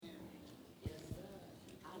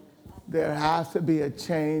there has to be a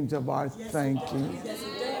change of our thinking.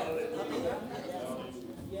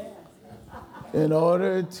 In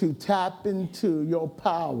order to tap into your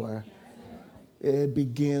power, it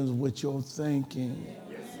begins with your thinking.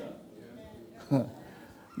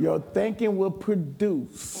 Your thinking will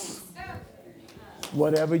produce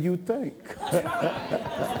whatever you think.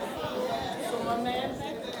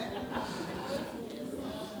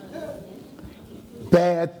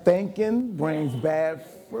 Bad thinking brings bad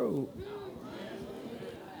fruit.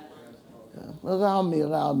 Allow me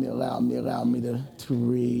to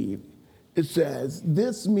read. It says,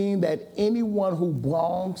 this means that anyone who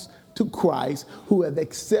belongs to Christ, who has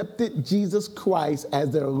accepted Jesus Christ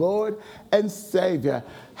as their Lord and Savior,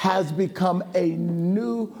 has become a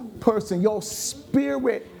new person. Your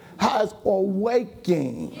spirit has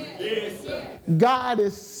awakened. God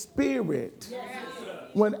is spirit.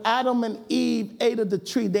 When Adam and Eve ate of the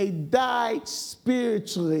tree, they died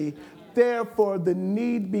spiritually. Therefore, the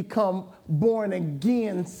need become born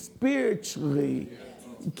again spiritually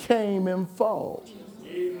came in full.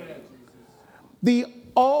 The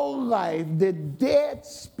old life, the dead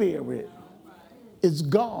spirit, is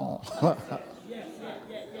gone.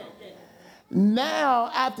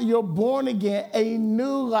 Now, after you're born again, a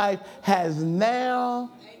new life has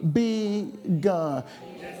now begun.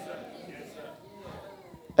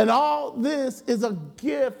 And all this is a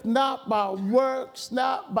gift, not by works,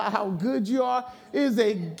 not by how good you are. It is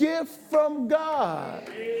a gift from God,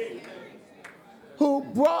 who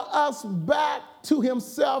brought us back to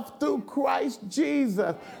himself through Christ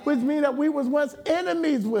Jesus, which means that we was once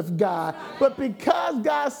enemies with God. But because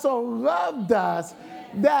God so loved us,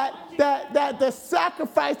 that the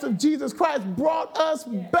sacrifice of Jesus Christ brought us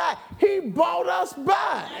back. He bought us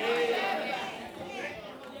back.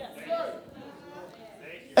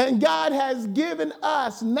 And God has given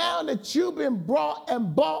us, now that you've been brought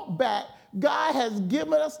and bought back, God has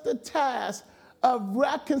given us the task of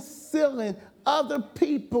reconciling other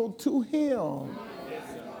people to him.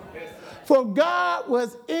 For God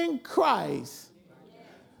was in Christ,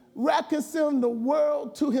 reconciling the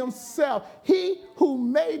world to himself. He who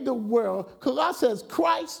made the world, Colossians says,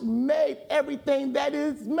 Christ made everything that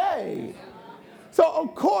is made. So,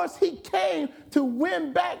 of course, he came to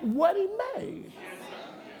win back what he made.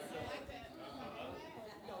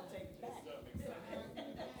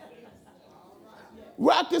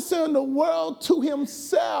 Reconciling the world to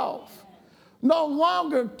himself, no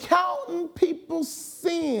longer counting people's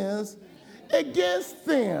sins against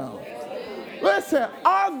them. Listen,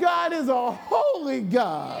 our God is a holy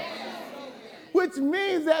God, which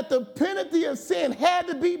means that the penalty of sin had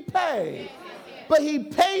to be paid, but he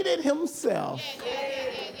paid it himself.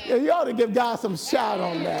 Yeah, you ought to give God some shout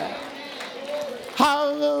on that.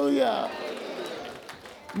 Hallelujah.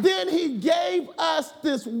 Then he gave us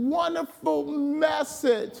this wonderful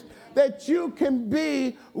message that you can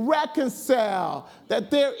be reconciled, that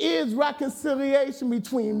there is reconciliation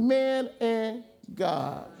between man and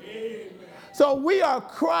God. Amen. So we are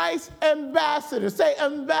Christ's ambassadors. Say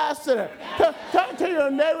ambassador. Turn to your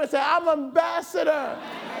neighbor and say, I'm ambassador.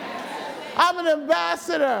 I'm an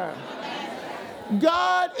ambassador.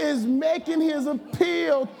 God is making his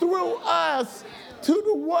appeal through us to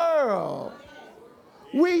the world.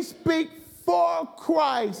 We speak for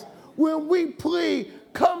Christ when we plead,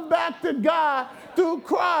 come back to God through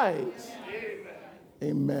Christ.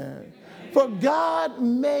 Amen. For God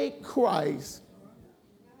made Christ,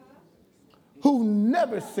 who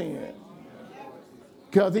never sinned,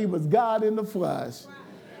 because he was God in the flesh,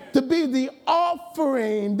 to be the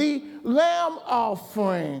offering, the lamb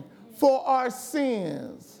offering for our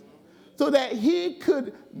sins, so that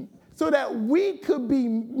we could be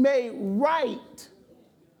made right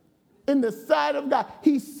in the sight of God.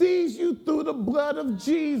 He sees you through the blood of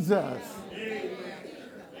Jesus.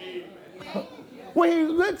 When he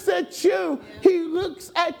looks at you, he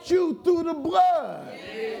looks at you through the blood.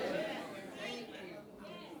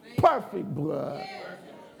 Perfect blood.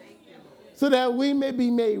 So that we may be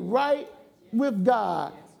made right with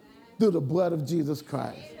God through the blood of Jesus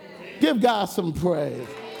Christ. Give God some praise.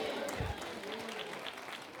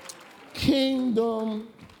 Kingdom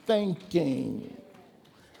thinking.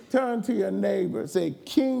 Turn to your neighbor. Say,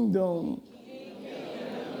 kingdom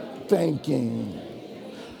thinking.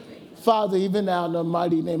 Father, even now in the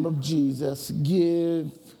mighty name of Jesus,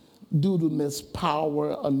 give dunamis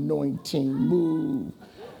power, anointing, move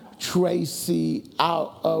Tracy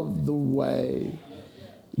out of the way.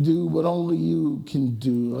 Do what only you can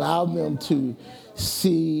do. Allow them to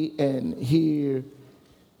see and hear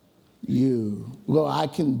you. Lord, I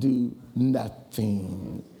can do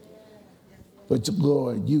nothing. But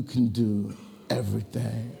Lord, you can do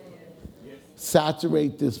everything.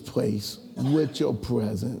 Saturate this place with your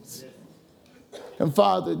presence. And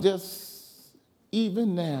Father, just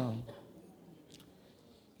even now,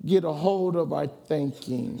 get a hold of our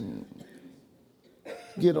thinking.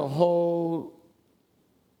 Get a hold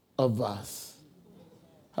of us.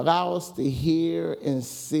 Allow us to hear and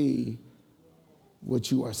see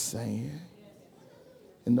what you are saying.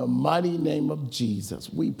 In the mighty name of Jesus,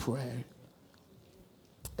 we pray.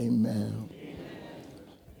 Amen.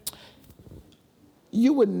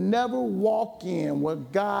 You would never walk in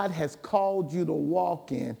what God has called you to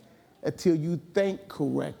walk in until you think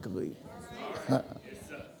correctly.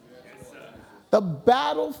 The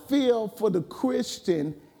battlefield for the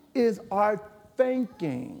Christian is our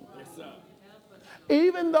thinking.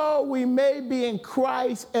 Even though we may be in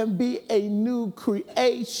Christ and be a new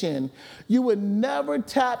creation, you would never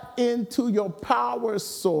tap into your power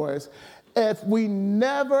source if we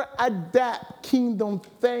never adapt kingdom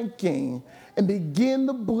thinking and begin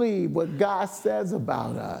to believe what God says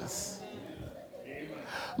about us.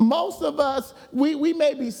 Most of us, we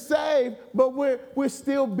may be saved, but we're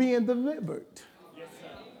still being delivered.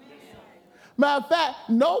 Matter of fact,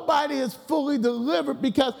 nobody is fully delivered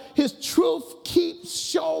because his truth keeps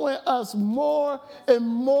showing us more and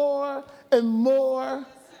more and more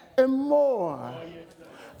and more.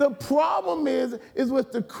 The problem is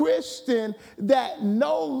with the Christian that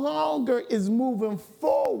no longer is moving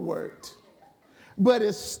forward, but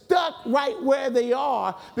is stuck right where they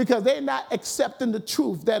are because they're not accepting the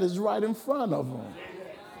truth that is right in front of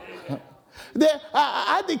them.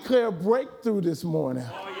 I declare breakthrough this morning.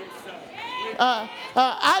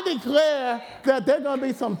 I declare that there's going to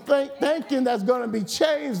be some thinking that's going to be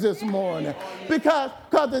changed this morning. Because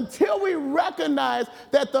until we recognize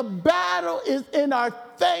that the battle is in our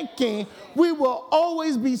thinking, we will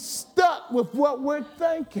always be stuck with what we're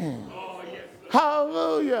thinking.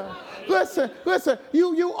 Hallelujah. Listen,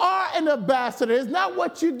 you are an ambassador. It's not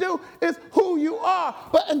what you do, it's who you are.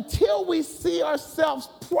 But until we see ourselves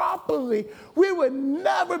properly, we would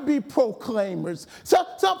never be proclaimers. So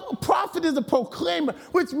a prophet is a proclaimer,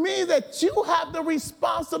 which means that you have the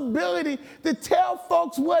responsibility to tell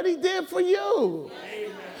folks what he did for you.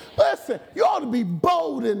 Amen. Listen, you ought to be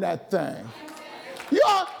bold in that thing. You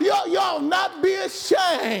ought not be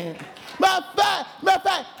ashamed. Matter of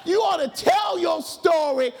fact, you ought to tell your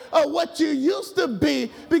story of what you used to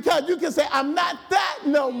be, because you can say, I'm not that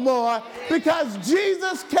no more, because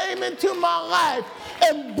Jesus came into my life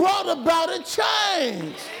and brought about a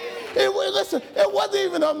change. It wasn't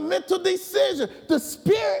even a mental decision. The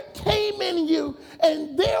Spirit came in you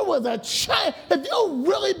and there was a change. If you've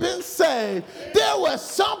really been saved, there was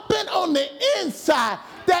something on the inside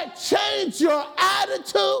that changed your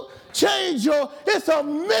attitude, it's a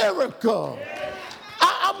miracle.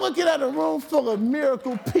 I'm looking at a room full of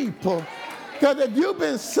miracle people, because if you've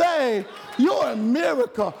been saved, you're a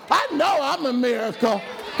miracle. I know I'm a miracle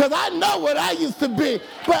because I know what I used to be.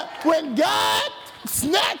 But when God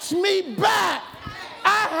snatched me back,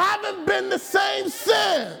 I haven't been the same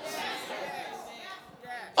since.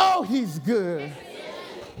 Oh, he's good.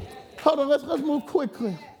 Hold on, let's move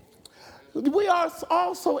quickly. We are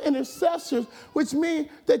also intercessors, which means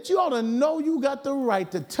that you ought to know you got the right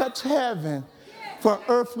to touch heaven for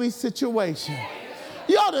earthly situation.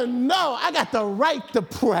 You ought to know I got the right to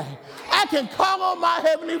pray. I can call on my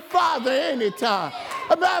Heavenly Father anytime.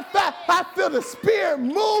 As a matter of fact, I feel the Spirit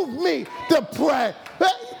move me to pray.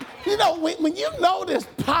 But, you know, when you know there's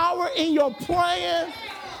power in your praying,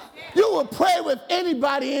 you will pray with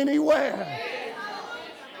anybody, anywhere.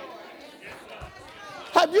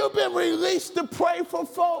 Have you been released to pray for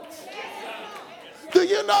folks? Do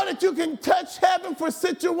you know that you can touch heaven for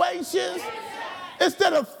situations?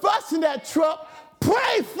 Instead of fussing at Trump,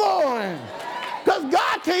 pray for him. Because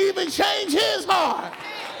God can even change his heart.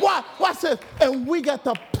 Watch this. And we got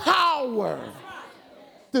the power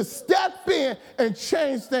to step in and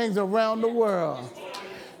change things around the world.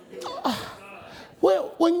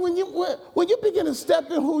 Well, when you begin to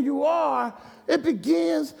step in who you are, you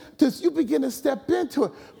begin to step into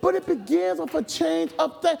it. But it begins with a change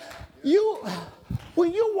of things.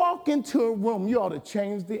 When you walk into a room, you ought to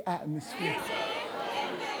change the atmosphere.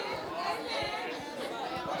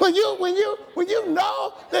 When you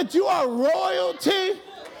know that you are royalty,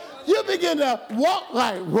 you begin to walk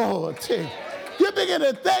like royalty. You begin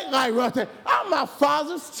to think like royalty. I'm my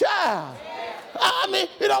Father's child. I mean,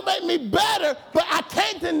 it don't make me better, but I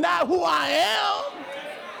can't deny who I am.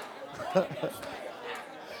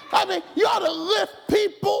 I mean, you ought to lift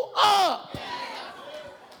people up.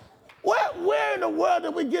 Where in the world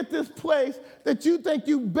did we get this place that you think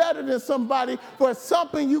you better than somebody for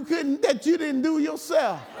something that you didn't do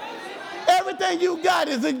yourself? Everything you got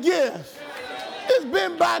is a gift. It's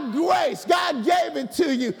been by grace. God gave it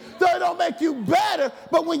to you. So it don't make you better.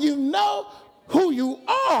 But when you know who you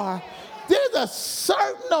are, there's a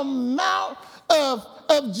certain amount of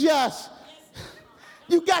just,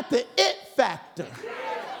 you got the it factor.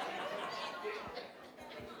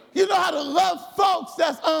 You know how to love folks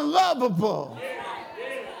that's unlovable.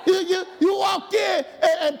 You walk in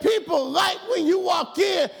and people like when you walk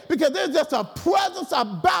in because there's just a presence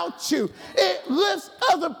about you. It lifts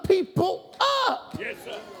other people up. Yes,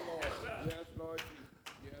 sir.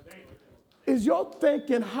 Is your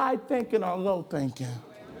thinking high thinking or low thinking?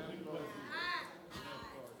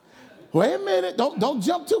 Wait a minute. Don't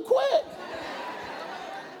jump too quick.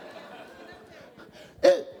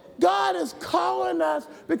 God is calling us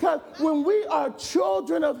because when we are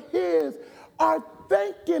children of His, our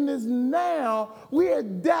thinking is now we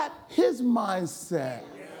adapt His mindset.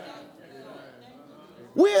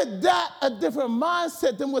 We adapt a different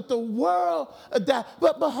mindset than what the world adapts.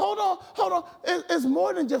 But hold on. It's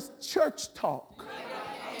more than just church talk.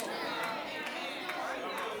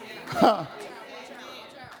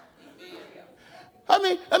 I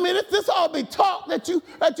mean, if this all be talk that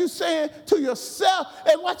you saying to yourself,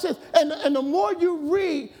 and watch this, and the more you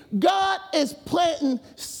read, God is planting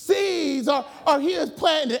seeds, or He is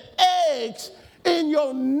planting eggs in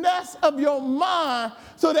your nest of your mind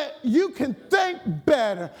so that you can think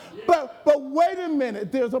better. But wait a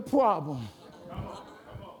minute, there's a problem.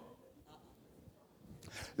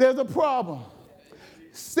 There's a problem.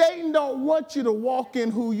 Satan don't want you to walk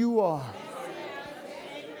in who you are.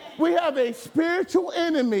 We have a spiritual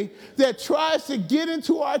enemy that tries to get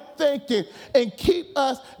into our thinking and keep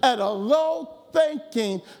us at a low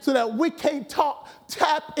thinking so that we can't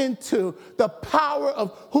tap into the power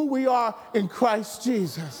of who we are in Christ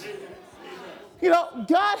Jesus. You know,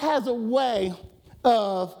 God has a way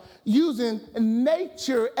of using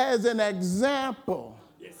nature as an example.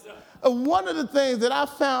 One of the things that I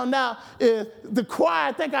found out is the choir,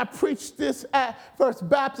 I think I preached this at First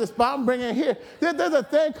Baptist, but I'm bringing it here. There's a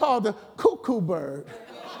thing called the cuckoo bird.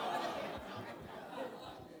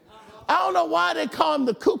 I don't know why they call him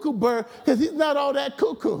the cuckoo bird, because he's not all that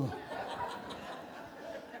cuckoo.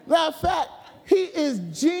 Matter of fact, he is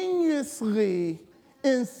geniusly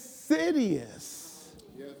insidious.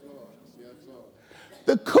 Yes, Lord. Yes, Lord.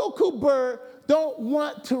 The cuckoo bird don't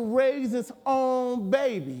want to raise its own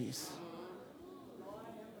babies.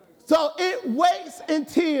 So it waits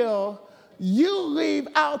until you leave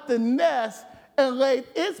out the nest and lay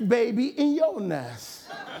its baby in your nest.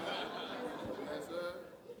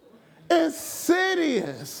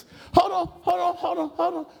 Insidious. Hold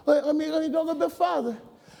on. Let me go a little bit farther.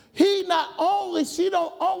 She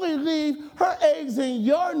don't only leave her eggs in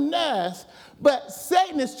your nest, but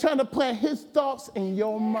Satan is trying to plant his thoughts in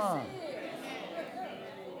your mind.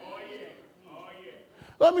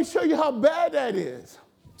 Let me show you how bad that is.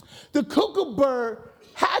 The cuckoo bird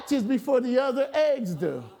hatches before the other eggs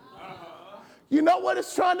do. You know what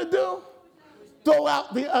it's trying to do? Throw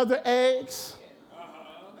out the other eggs.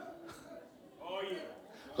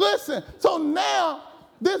 Listen, so now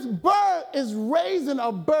this bird is raising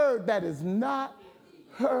a bird that is not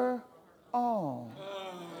her own.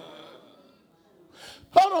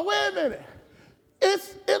 Hold on, wait a minute.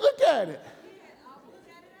 Look at it.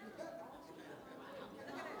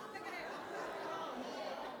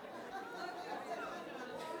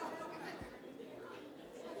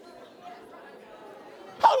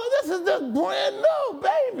 This is just brand new,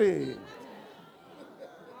 baby.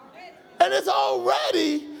 And it's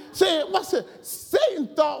already saying, what's it?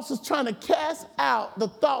 Satan thoughts is trying to cast out the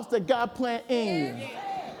thoughts that God planted in you.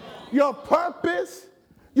 Your purpose,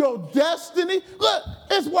 your destiny. Look,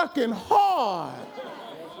 it's working hard.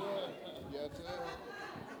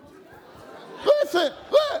 Listen,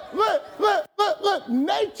 look.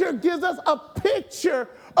 Nature gives us a picture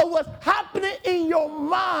of what's happening in your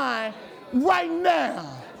mind right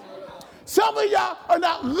now. Some of y'all are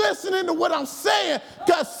not listening to what I'm saying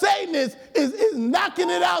because Satan is knocking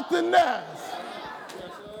it out the nest.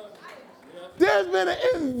 There's been an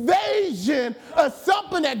invasion of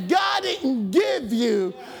something that God didn't give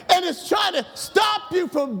you, and it's trying to stop you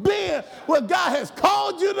from being what God has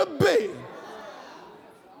called you to be.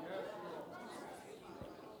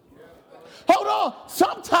 Hold on.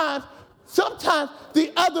 Sometimes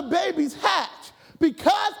the other babies hatch.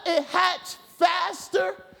 Because it hatched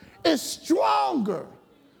faster, it's stronger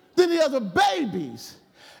than the other babies.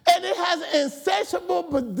 And it has an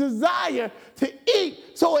insatiable desire to eat,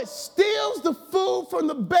 so it steals the food from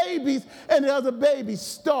the babies, and the other babies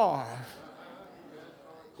starve.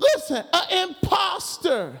 Listen, an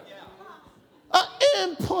imposter, an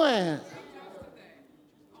implant.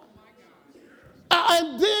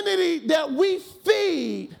 identity that we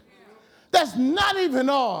feed that's not even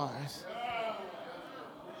ours.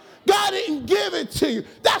 God didn't give it to you.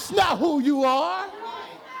 That's not who you are.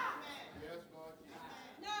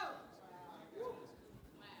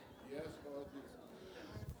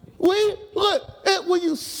 When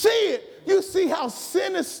you see it, you see how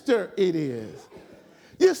sinister it is.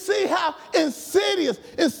 You see how insidious.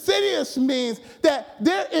 Insidious means that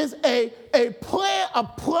there is a plan, a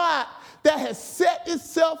plot that has set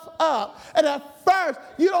itself up. And at first,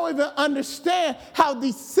 you don't even understand how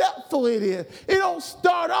deceitful it is. It don't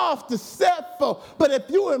start off deceitful, but if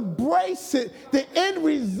you embrace it, the end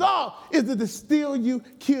result is to steal you,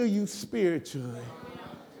 kill you spiritually.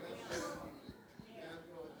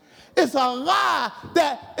 It's a lie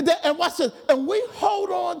and watch this, and we hold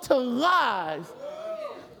on to lies.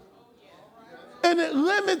 And it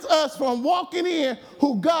limits us from walking in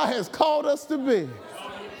who God has called us to be.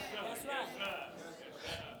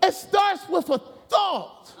 It starts with a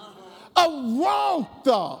thought, a wrong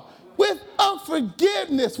thought, with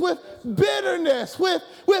unforgiveness, with bitterness, with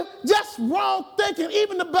just wrong thinking,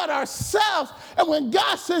 even about ourselves. And when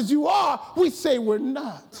God says you are, we say we're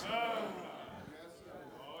not.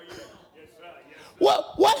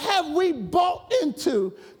 What have we bought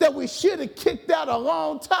into that we should have kicked out a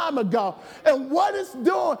long time ago? And what it's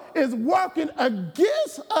doing is working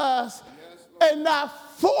against us and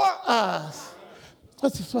not for us.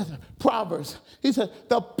 Let's Proverbs. He said,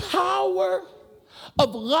 the power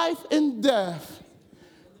of life and death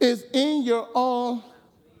is in your own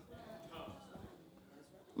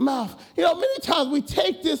mouth. You know, many times we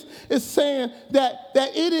take this as saying that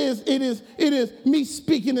it is me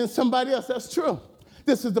speaking in somebody else. That's true.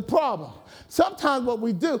 This is the problem. Sometimes what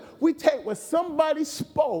we do, we take what somebody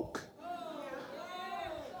spoke,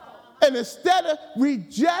 and instead of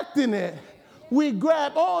rejecting it, we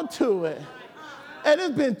grab onto it. And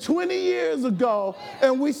it's been 20 years ago,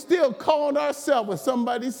 and we still calling ourselves what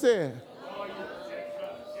somebody said.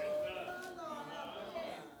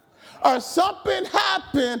 Or something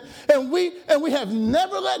happened, and we have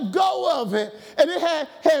never let go of it, and it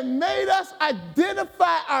had made us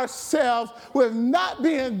identify ourselves with not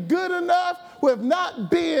being good enough, with not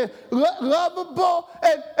being lovable,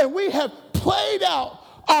 and we have played out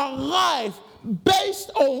our life based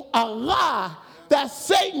on a lie that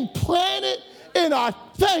Satan planted in our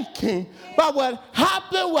thinking by what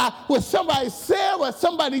happened, what somebody said, what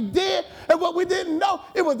somebody did, and what we didn't know.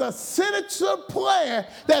 It was a sinister plan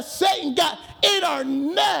that Satan got in our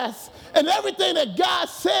nest, and everything that God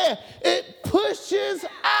said, it pushes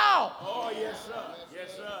out. Oh, yes, sir.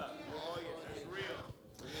 Yes, sir. Oh, yes, it's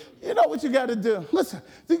real. You know what you got to do? Listen,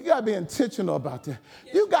 you got to be intentional about that.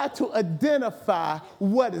 You got to identify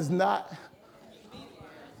what is not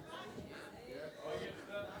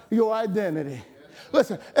your identity.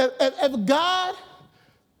 Listen, if God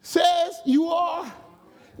says you are,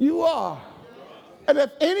 you are. And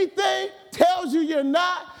if anything tells you you're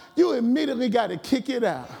not, you immediately got to kick it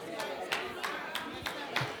out.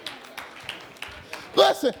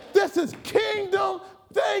 Listen, this is kingdom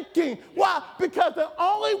thinking. Why? Because the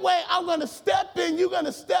only way I'm going to step in, you're going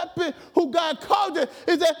to step in who God called you,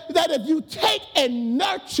 is that if you take and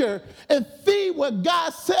nurture and feed what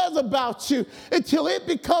God says about you until it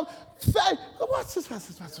becomes faith. Watch this.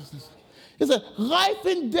 It said, life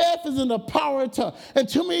and death is in the power of tongue. And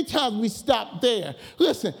too many times we stop there.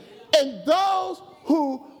 Listen, and those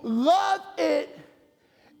who love it,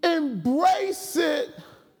 embrace it,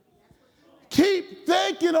 keep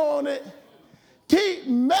thinking on it, keep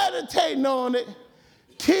meditating on it,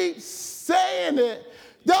 keep saying it.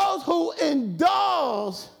 Those who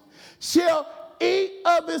indulge shall eat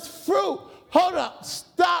of its fruit. Hold up,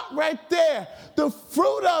 stop right there. The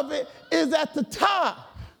fruit of it is at the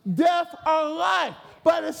top, death or life.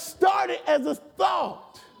 But it started as a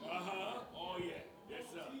thought. Oh, yeah. Yes,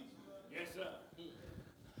 sir. Yes, sir.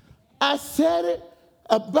 I said it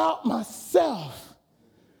about myself.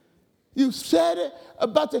 You said it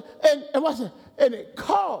about the, and watch it, and it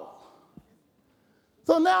caught.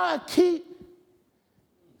 So now I keep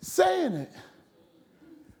saying it.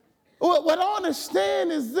 What I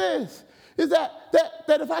understand is this, is that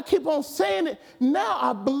if I keep on saying it, now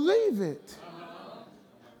I believe it.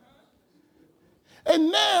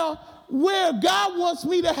 And now, where God wants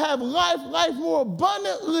me to have life more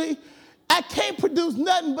abundantly, I can't produce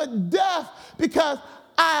nothing but death because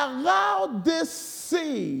I allowed this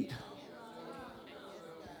seed.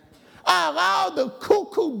 I allowed the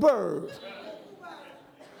cuckoo bird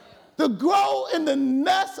to grow in the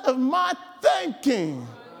nest of my thinking.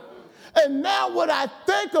 And now what I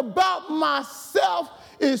think about myself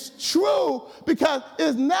is true because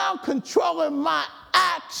it's now controlling my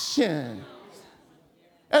action.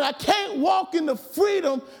 And I can't walk in the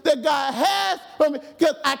freedom that God has for me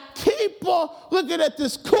because I keep on looking at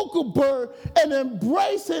this cuckoo bird and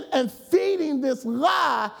embracing and feeding this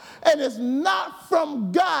lie, and it's not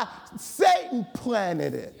from God. Satan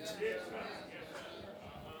planted it.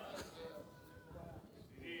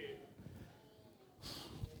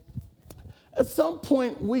 At some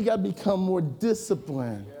point, we got to become more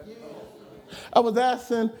disciplined. I was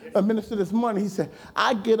asking a minister this morning, he said,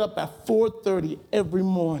 I get up at 4:30 every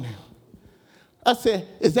morning. I said,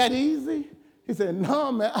 is that easy? He said,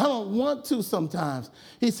 no, man, I don't want to sometimes.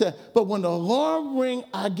 He said, but when the alarm ring,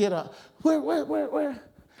 I get up. Where?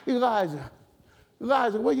 Elijah,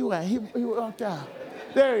 where you at? He walked out.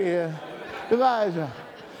 There he is, Elijah.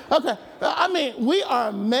 Okay, I mean, we are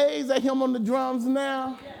amazed at him on the drums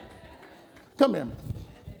now. Come here.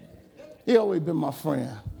 He always been my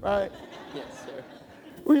friend, right? Yes, sir.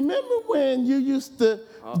 Remember when you used to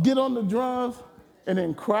get on the drums and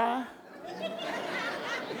then cry?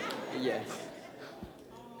 Yes.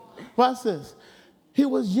 Watch this. He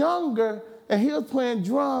was younger and he was playing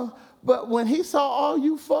drums, but when he saw all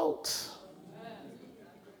you folks,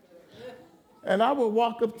 and I would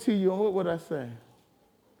walk up to you and what would I say?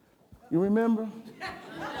 You remember?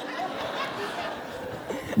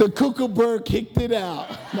 The cuckoo bird kicked it out.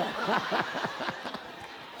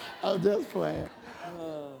 I was just playing.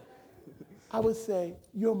 I would say,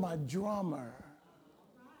 you're my drummer.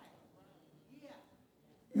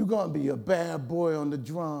 You're going to be a bad boy on the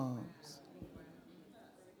drums.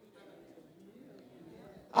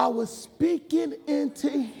 I was speaking into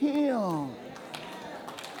him,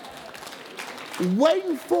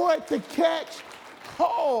 waiting for it to catch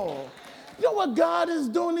hold. You know what God is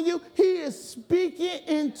doing to you? He is speaking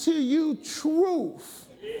into you truth.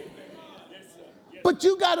 But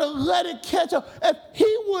you got to let it catch up. If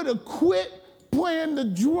he would have quit playing the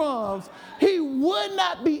drums, he would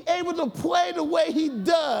not be able to play the way he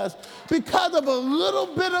does because of a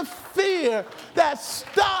little bit of fear that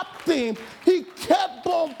stopped him. He kept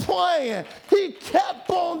on playing. He kept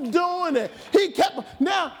on doing it.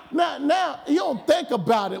 Now, you don't think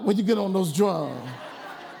about it when you get on those drums.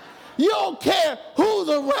 You don't care who's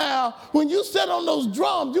around. When you sit on those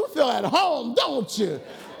drums, you feel at home, don't you?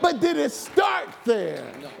 But did it start there?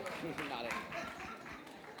 No, not it.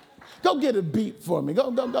 Go get a beat for me. Go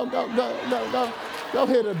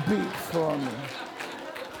hit a beat for me.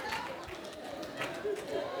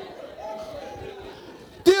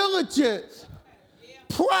 Diligence,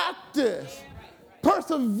 practice,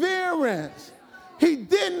 perseverance. He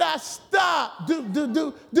did not stop.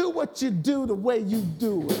 Do what you do the way you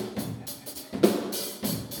do it.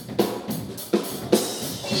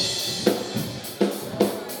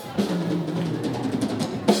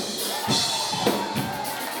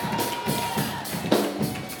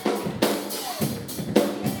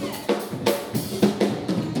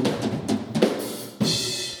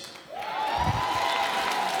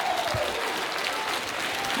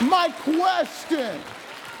 My question,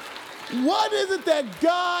 what is it that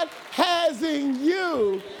God has in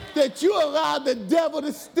you that you allow the devil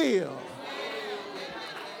to steal?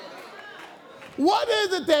 What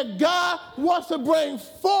is it that God wants to bring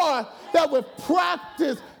forth that with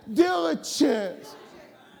practice, diligence,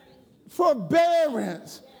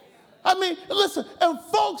 forbearance? I mean, listen, and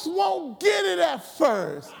folks won't get it at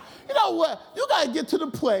first. You know what? You got to get to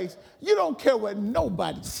the place you don't care what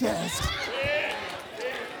nobody says.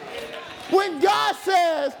 When God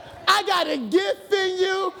says, I got a gift in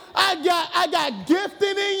you, I got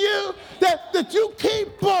gifting in you, that you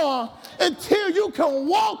keep on until you can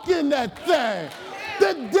walk in that thing.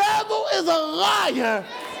 The devil is a liar,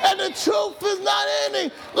 and the truth is not in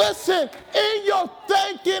him. Listen, in your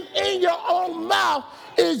thinking, in your own mouth,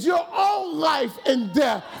 is your own life and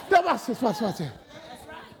death. Now watch this.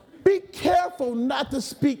 Be careful not to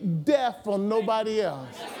speak death on nobody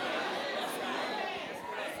else.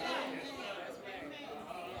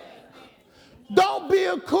 Don't be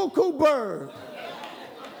a cuckoo bird.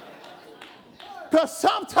 Because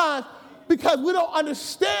sometimes, because we don't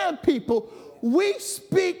understand people, we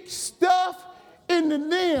speak stuff into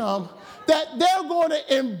them that they're going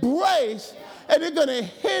to embrace and they're going to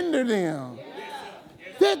hinder them.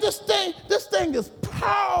 This thing is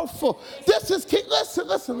powerful. This is key.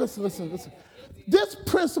 Listen. This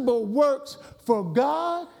principle works for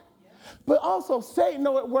God, but also Satan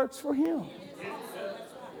knows it works for him.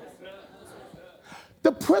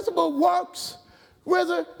 The principle works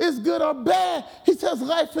whether it's good or bad. He says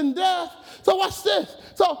life and death. So watch this.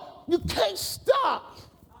 So you can't stop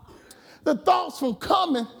the thoughts from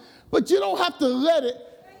coming, but you don't have to let it.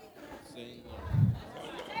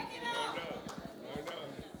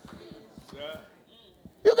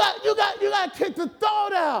 got to kick the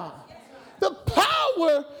thought out. The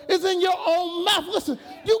power is in your own mouth. Listen,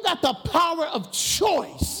 you got the power of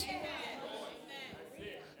choice.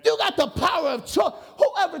 You got the power of choice.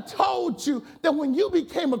 Whoever told you that when you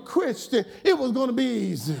became a Christian, it was going to be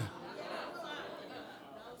easy?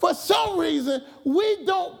 For some reason, we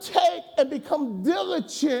don't take and become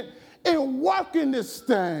diligent in working this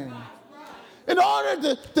thing. In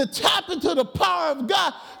order to tap into the power of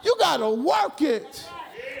God, you got to work it.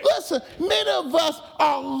 Listen, many of us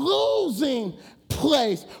are losing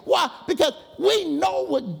place. Why? Because we know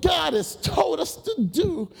what God has told us to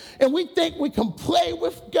do, and we think we can play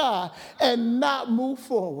with God and not move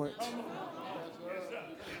forward.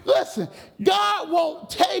 Listen, God won't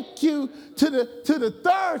take you to the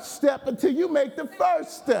third step until you make the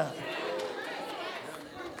first step.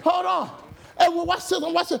 Hold on. And watch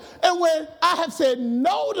this. And when I have said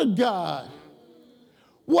no to God,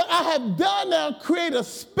 what I have done now, create a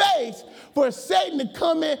space for Satan to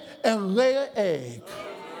come in and lay an egg.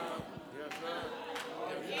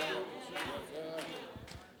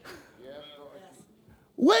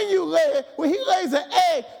 When he lays an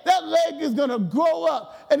egg, that leg is going to grow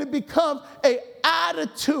up and it becomes an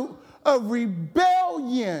attitude of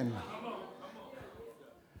rebellion.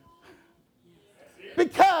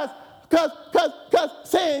 Because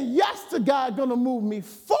saying yes to God is going to move me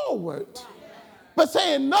forward. But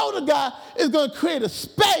saying no to God is going to create a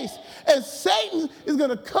space, and Satan is going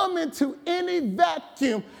to come into any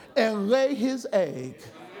vacuum and lay his egg.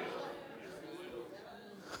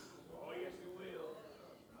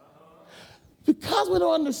 Because we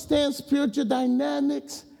don't understand spiritual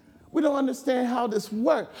dynamics, we don't understand how this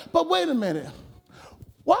works. But wait a minute.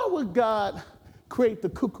 Why would God create the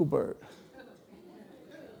cuckoo bird?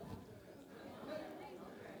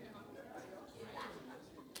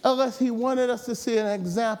 Unless he wanted us to see an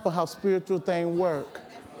example how spiritual things work.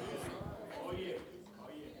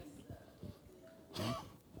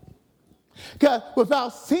 Because without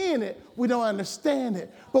seeing it, we don't understand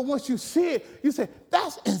it. But once you see it, you say,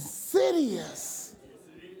 that's insidious.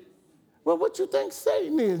 Well, what you think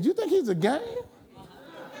Satan is? You think he's a game?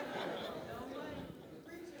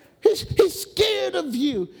 He's scared of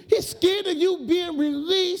you. He's scared of you being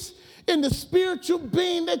released in the spiritual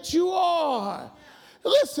being that you are.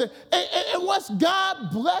 Listen, and once God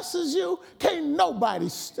blesses you, can't nobody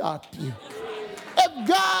stop you. If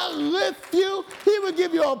God lifts you, he will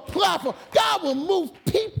give you a platform. God will move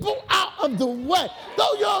people out of the way.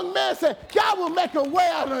 Those young men said, God will make a way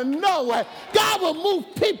out of no way. God will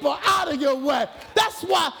move people out of your way. That's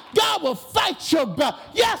why God will fight your battle.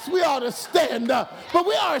 Yes, we ought to stand up, but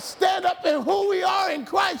we ought to stand up in who we are in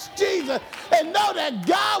Christ Jesus and know that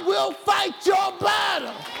God will fight your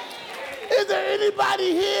battle. Is there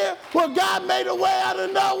anybody here where God made a way out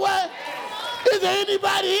of no way? Is there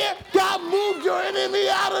anybody here? God moved your enemy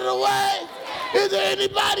out of the way. Is there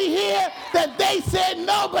anybody here that they said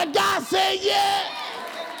no, but God said yeah?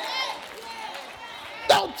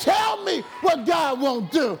 Don't tell me what God won't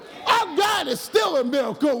do. Our God is still a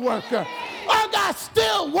miracle worker. Our God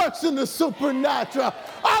still works in the supernatural.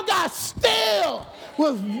 Our God still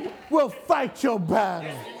will fight your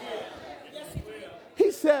battle.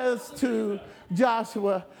 He says to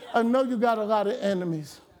Joshua, I know you got a lot of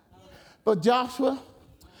enemies, but Joshua,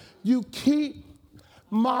 you keep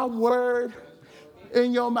my word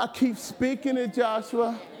in your mouth. Keep speaking it,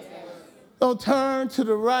 Joshua. Don't turn to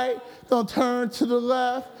the right. Don't turn to the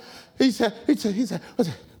left. He said,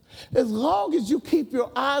 as long as you keep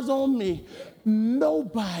your eyes on me,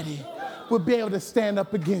 nobody will be able to stand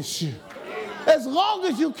up against you. As long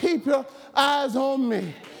as you keep your eyes on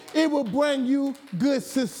me, it will bring you good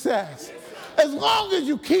success. As long as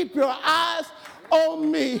you keep your eyes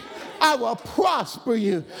on me, I will prosper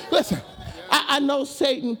you. Listen, I know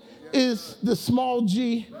Satan is the small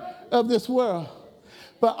g of this world,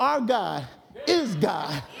 but our God is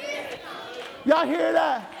God. Y'all hear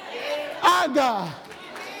that? Our God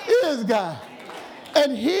is God.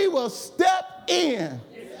 And he will step in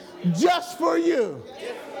just for you.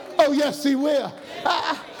 Oh, yes, he will.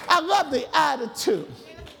 I love the attitude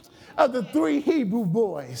of the three Hebrew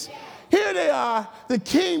boys. Here they are. The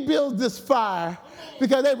king builds this fire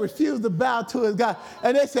because they refused to bow to his God.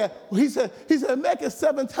 And he said, make it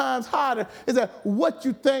 7 times hotter. He said, what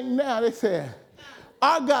you think now? They said,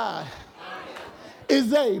 our God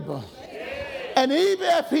is able. And even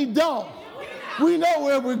if he don't, we know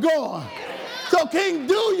where we're going. So king,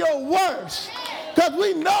 do your worst because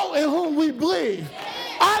we know in whom we believe.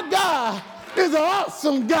 Our God is an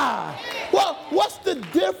awesome God. Well, what's the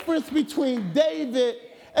difference between David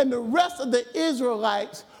and the rest of the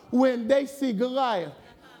Israelites when they see Goliath?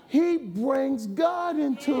 he brings God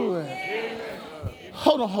into it.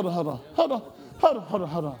 Hold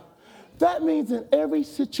on. That means in every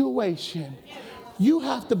situation, you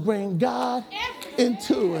have to bring God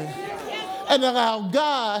into it and allow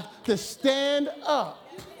God to stand up.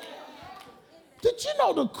 Did you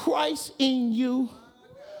know the Christ in you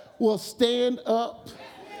will stand up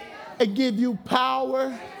and give you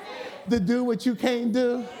power to do what you can't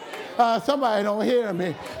do? Somebody don't hear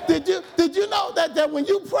me. Did you know that when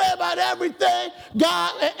you pray about everything,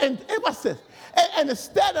 God, and what's this? And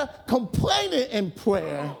instead of complaining in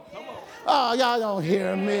prayer, oh, y'all don't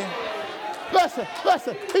hear me. Listen,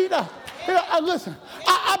 listen.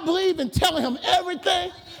 I believe in telling him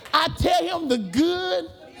everything. I tell him the good,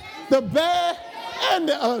 the bad, and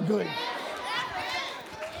the ugly.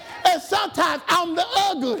 And sometimes I'm the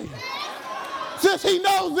ugly. Since he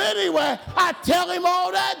knows anyway, I tell him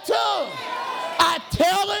all that too. I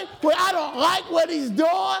tell him when I don't like what he's doing.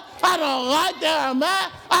 I don't like that I'm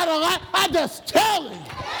at. I just tell him.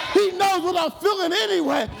 He knows what I'm feeling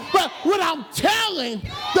anyway. But when I'm telling,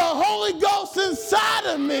 the Holy Ghost inside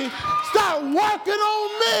of me start working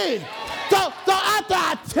on me. So after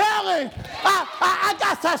I tell him,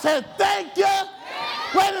 I said, thank you.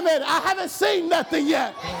 Wait a minute, I haven't seen nothing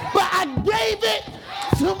yet. But I gave it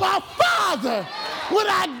to my Father. When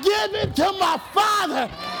I give it to my Father,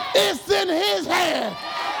 it's in his hand.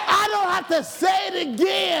 I don't have to say it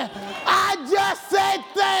again. I just say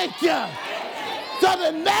thank you. So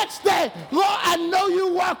the next day, Lord, I know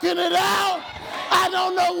you're working it out. I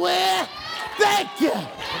don't know where. Thank you.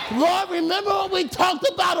 Lord, remember what we talked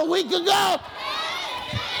about a week ago?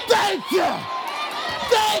 Thank you.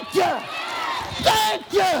 Thank you.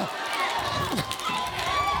 Thank you.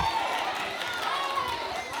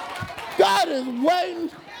 God is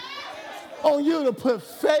waiting on you to put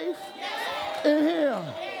faith in him.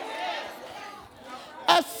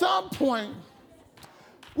 At some point,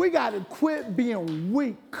 we got to quit being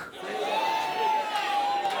weak.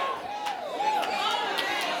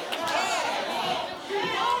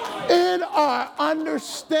 In our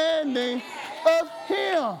understanding of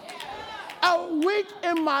him. I'm weak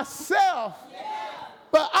in myself,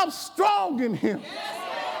 but I'm strong in him.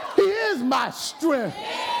 He is my strength.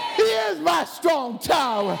 He is my strong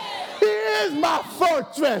tower. He is my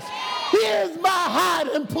fortress. He is my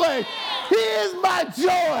hiding place. He is my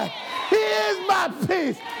joy. He is my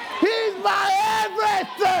peace. He's my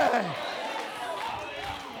everything.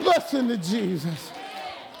 Listen to Jesus.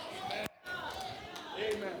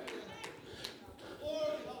 Amen.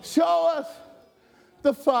 Show us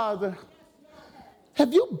the Father.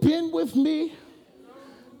 Have you been with me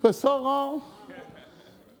for so long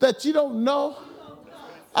that you don't know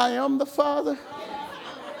I am the Father?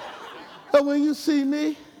 And when you see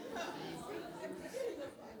me,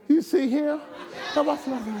 you see him?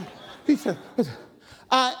 He said,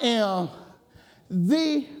 I am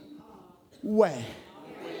the way.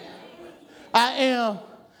 I am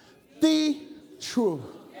the truth.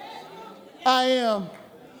 I am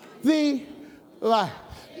the life.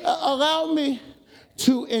 Allow me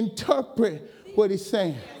to interpret what he's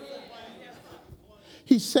saying.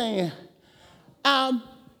 He's saying, I'm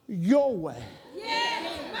your way.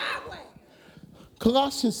 Yes, my way.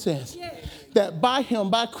 Colossians says that by him,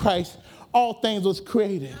 by Christ, all things was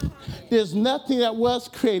created. There's nothing that was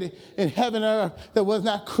created in heaven and earth that was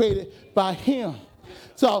not created by him.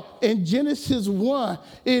 So in Genesis 1,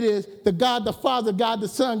 it is the God the Father, God the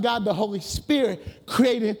Son, God the Holy Spirit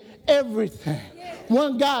creating everything.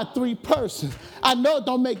 One God, three persons. I know it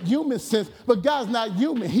don't make human sense, but God's not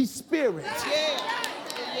human. He's spirit.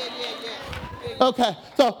 Okay,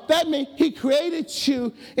 so that means he created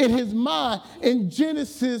you in his mind in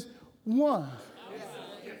Genesis 1.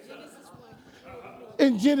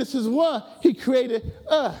 In Genesis 1, he created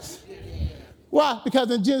us. Why? Because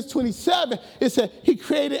in Genesis 27, it said he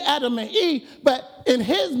created Adam and Eve, but in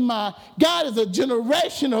his mind, God is a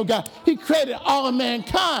generational God. He created all of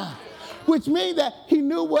mankind, which means that he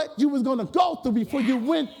knew what you was going to go through before you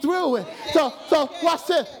went through it. So watch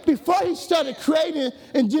this. Before he started creating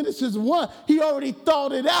in Genesis 1, he already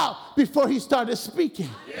thought it out before he started speaking.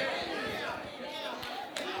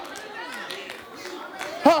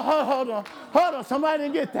 Hold on. Somebody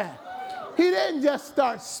didn't get that. He didn't just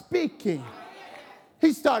start speaking.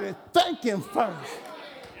 He started thinking first.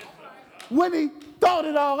 When he thought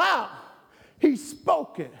it all out, he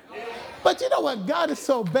spoke it. But you know what? God is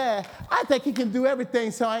so bad, I think he can do everything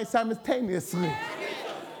simultaneously.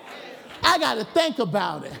 I got to think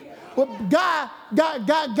about it. Well, God,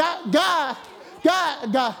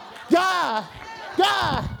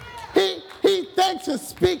 he thinks and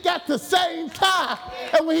speaks at the same time.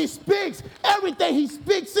 And when he speaks, everything he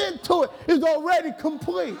speaks into it is already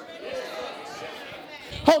complete.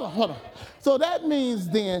 Hold on. So that means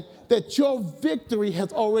then that your victory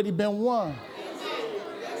has already been won.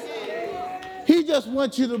 He just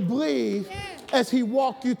wants you to believe as he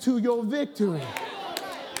walks you to your victory.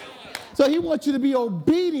 So he wants you to be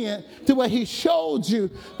obedient to what he showed you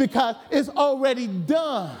because it's already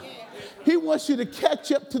done. He wants you to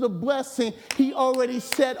catch up to the blessing he already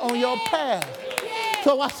set on your path.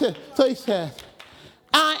 So he says,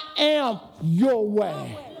 I am your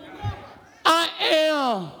way. I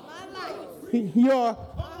am your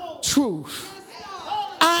truth.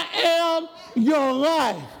 I am your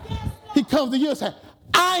life. He comes to you and says,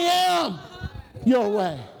 I am your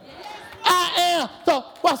way. I am. So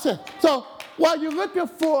watch this. So while you're looking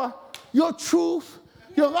for your truth,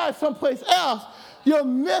 your life someplace else, you're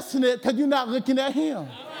missing it because you're not looking at him.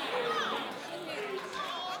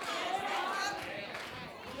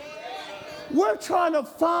 We're trying to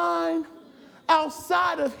find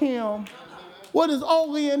outside of him what is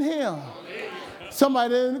only in him.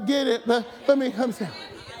 Somebody didn't get it, but let me say.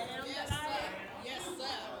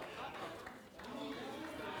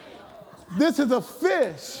 This is a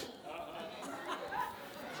fish.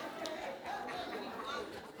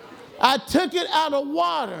 I took it out of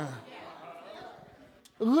water.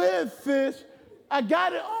 Live fish. I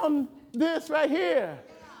got it on this right here.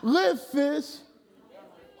 Live fish.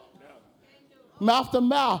 Mouth to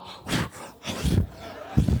mouth.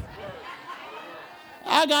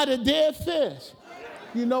 I got a dead fish.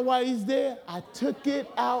 You know why he's dead? I took it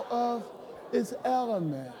out of its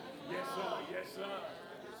element. Yes, sir. Yes, sir.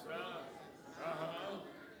 Yes, sir.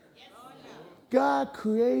 God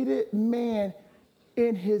created man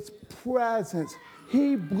in his presence.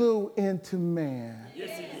 He blew into man.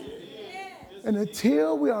 Yes, he did. And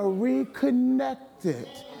until we are reconnected,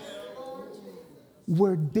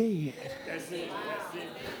 we're dead. That's it. That's it.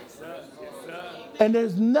 Yes, sir. Yes, sir. And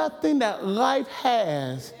there's nothing that life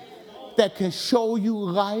has that can show you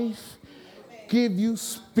life, give you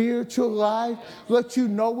spiritual life, let you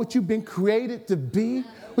know what you've been created to be,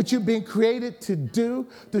 what you've been created to do,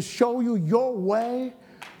 to show you your way,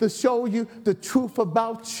 to show you the truth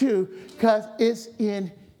about you, because it's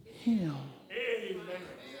in him. Amen.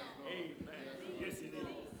 Amen. Yes, it is.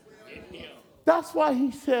 In him. That's why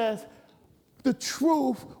he says the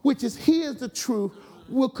truth, which is he is the truth,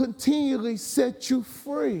 will continually set you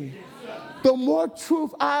free. The more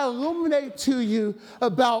truth I illuminate to you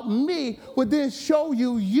about me will then show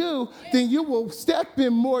you you, then you will step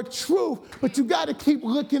in more truth, but you got to keep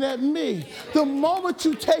looking at me. The moment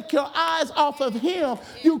you take your eyes off of him,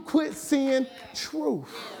 you quit seeing truth.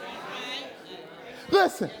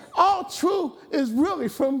 Listen, all truth is really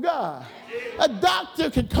from God. A doctor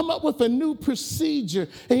can come up with a new procedure,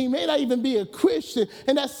 and he may not even be a Christian,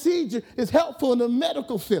 and that procedure is helpful in the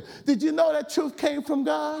medical field. Did you know that truth came from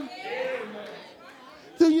God?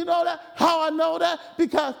 Do you know that? How I know that?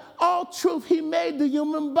 Because all truth, he made the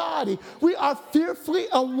human body. We are fearfully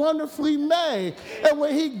and wonderfully made. And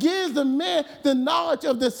when he gives the men the knowledge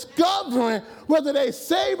of discovering whether they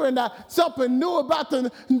save or not, something new about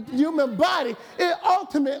the human body, it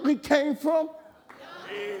ultimately came from.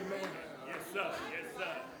 Amen. Yes, sir. Yes, sir.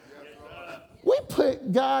 Yes, sir. We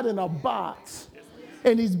put God in a box,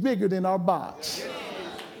 and he's bigger than our box.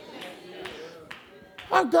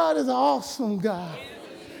 Our God is an awesome God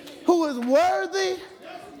who is worthy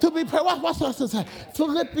to be praised. Watch what it says.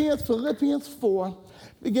 Philippians 4,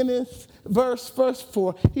 beginning verse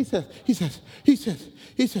 4. He says,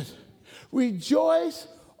 rejoice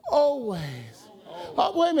always.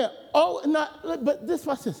 Oh, wait a minute. Oh, not, but this,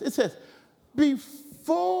 watch this. It says, be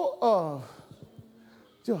full of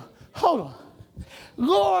joy. Hold on.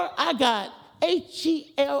 Lord, I got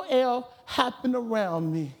HELL happening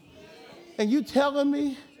around me. And you telling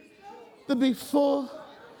me to be full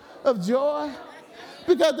of joy?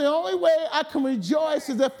 Because the only way I can rejoice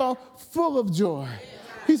is if I'm full of joy.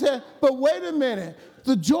 He said, but wait a minute.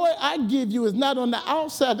 The joy I give you is not on the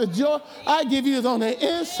outside. The joy I give you is on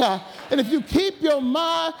the inside. And if you keep your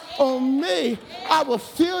mind on me, I will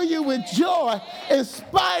fill you with joy in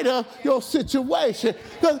spite of your situation.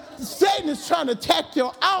 Because Satan is trying to attack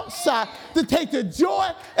your outside to take the joy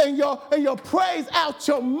and your praise out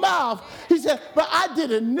your mouth. He said, but I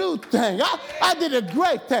did a new thing. I did a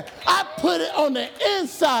great thing. I put it on the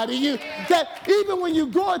inside of you that even when you're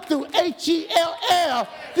going through HELL,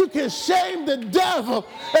 you can shame the devil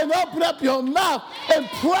and open up your mouth and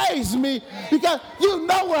praise me because you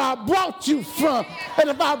know where I brought you from. And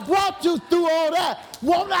if I brought you through all that,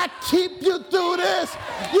 Won't I keep you through this?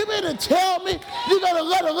 You mean to tell me you're going to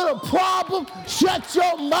let a little problem shut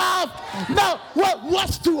your mouth? No,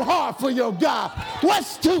 what's too hard for your God?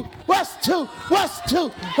 What's too for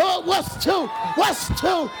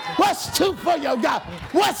your God?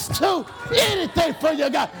 What's too anything for your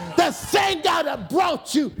God? The same God that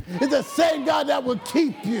brought you is the same God that will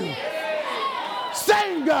keep you.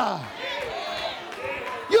 Same God.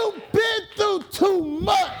 You've been through too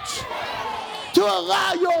much to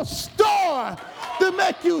allow your storm to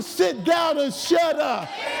make you sit down and shut up.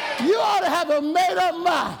 You ought to have a made-up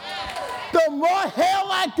mind. The more hell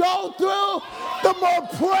I go through, the more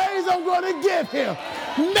praise I'm going to give him.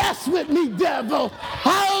 Mess with me, devil.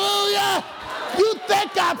 Hallelujah. You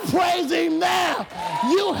think I praise him now?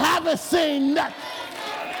 You haven't seen nothing.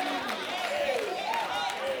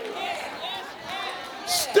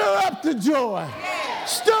 Stir up the joy.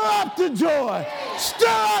 Stir up the joy. Stir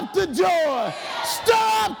up the joy. Stir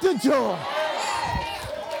up the joy.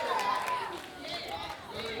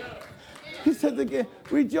 He says again,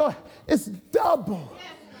 rejoice. It's double.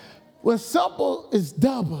 When something is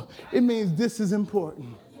double, it means this is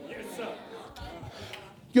important. Yes, sir.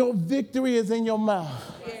 Your victory is in your mouth.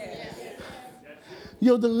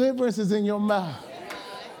 Your deliverance is in your mouth.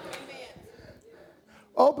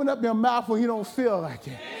 Open up your mouth when you don't feel like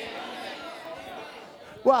it.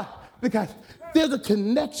 Why? Because there's a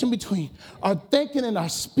connection between our thinking and our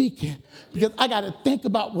speaking. Because I got to think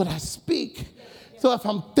about what I speak. So if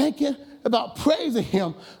I'm thinking about praising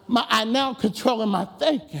him, I now controlling my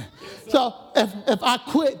thinking. So if I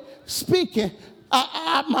quit speaking,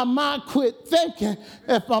 my mind quit thinking.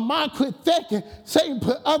 If my mind quit thinking, Satan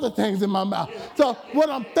put other things in my mouth. So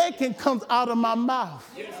what I'm thinking comes out of my mouth.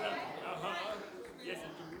 Yes, sir. Yes, sir.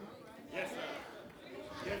 Yes, sir.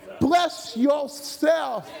 Yes, sir. Bless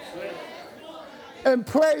yourself and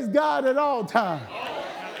praise God at all times.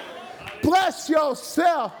 Bless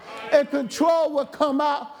yourself and control what come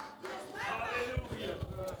out.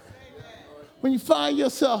 When you find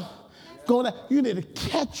yourself going out, you need to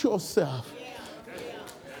catch yourself.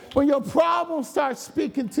 When your problem starts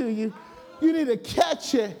speaking to you, you need to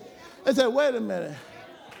catch it and say, wait a minute.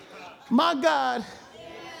 My God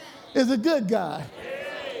is a good God.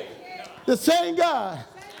 The same God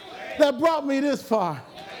that brought me this far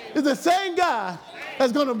is the same God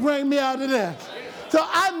that's going to bring me out of this. So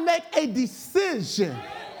I make a decision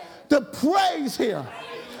to praise him.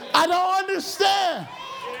 I don't understand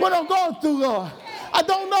what I'm going through, Lord. I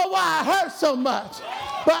don't know why I hurt so much.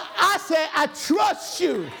 But I say, I trust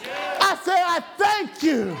you. I say, I thank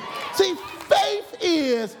you. See, faith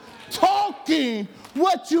is talking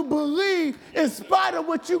what you believe in spite of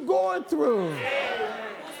what you're going through.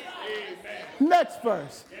 Next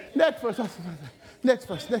verse. Next verse. Next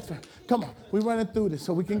verse. Next verse. Come on. We're running through this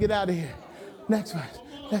so we can get out of here. Next verse.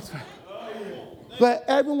 Next verse. Let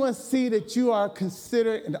everyone see that you are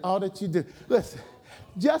considerate in all that you do. Listen,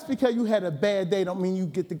 just because you had a bad day don't mean you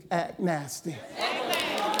get to act nasty.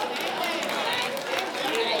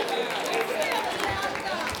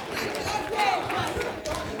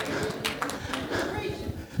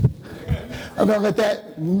 I'm going to let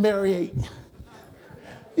that marinate.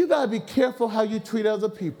 You got to be careful how you treat other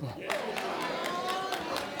people.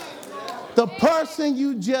 The person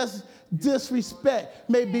you just disrespect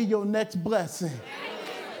may be your next blessing.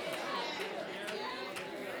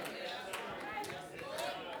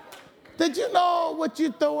 Did you know what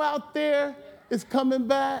you throw out there is coming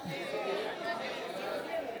back?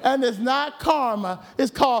 And it's not karma.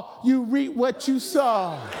 It's called you reap what you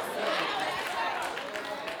sow.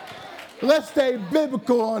 Let's stay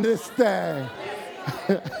biblical on this thing.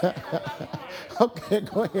 Okay,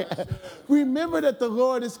 go ahead. Remember that the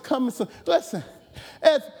Lord is coming. So listen,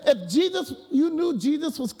 if Jesus, you knew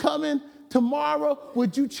Jesus was coming tomorrow,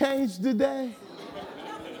 would you change the day?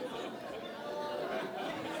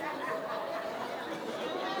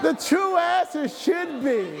 The true answer should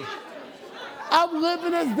be, I'm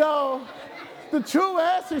living as though, the true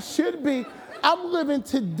answer should be, I'm living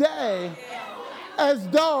today as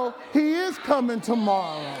though he is coming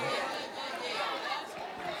tomorrow.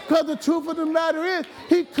 Because the truth of the matter is,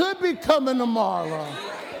 he could be coming tomorrow.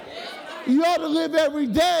 You ought to live every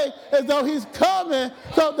day as though he's coming.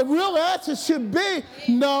 So the real answer should be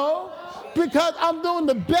no, because I'm doing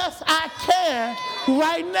the best I can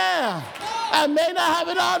right now. I may not have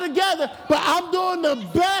it all together, but I'm doing the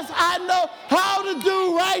best I know how to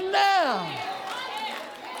do right now.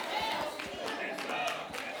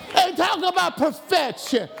 Ain't talking about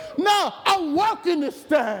perfection. No, I'm working this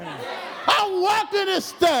thing. I'm working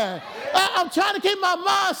this thing. I'm trying to keep my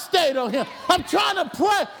mind stayed on him. I'm trying to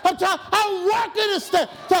pray. I'm working to stay.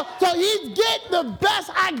 So he's getting the best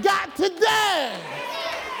I got today.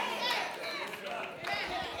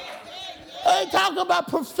 I ain't talking about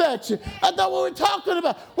perfection. That's not what we're talking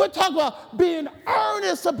about. We're talking about being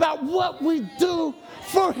earnest about what we do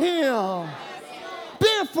for him.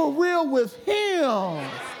 Being for real with him.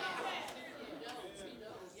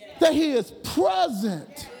 That he is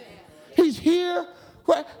present. He's here.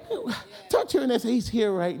 Right? Turn to him and say, he's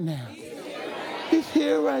here right now. He's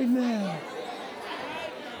here right now.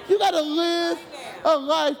 You got to live a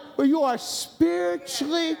life where you are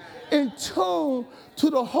spiritually in tune to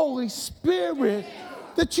the Holy Spirit,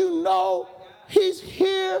 that you know he's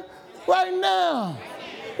here right now.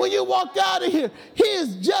 When you walk out of here, he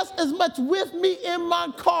is just as much with me in my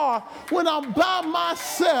car when I'm by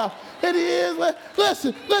myself. And he is,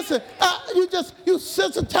 listen, you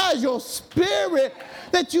sensitize your spirit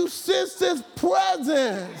that you sense his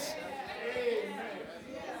presence.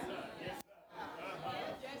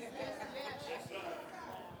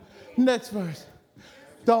 Next verse.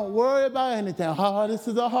 Don't worry about anything. Oh, this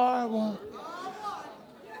is a hard one.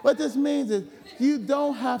 What this means is you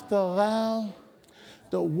don't have to allow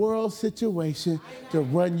the world situation to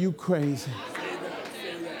run you crazy.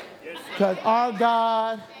 Because our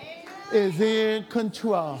God is in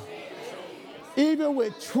control. Even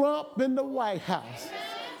with Trump in the White House,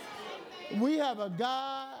 we have a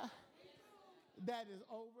God that is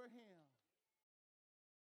over him.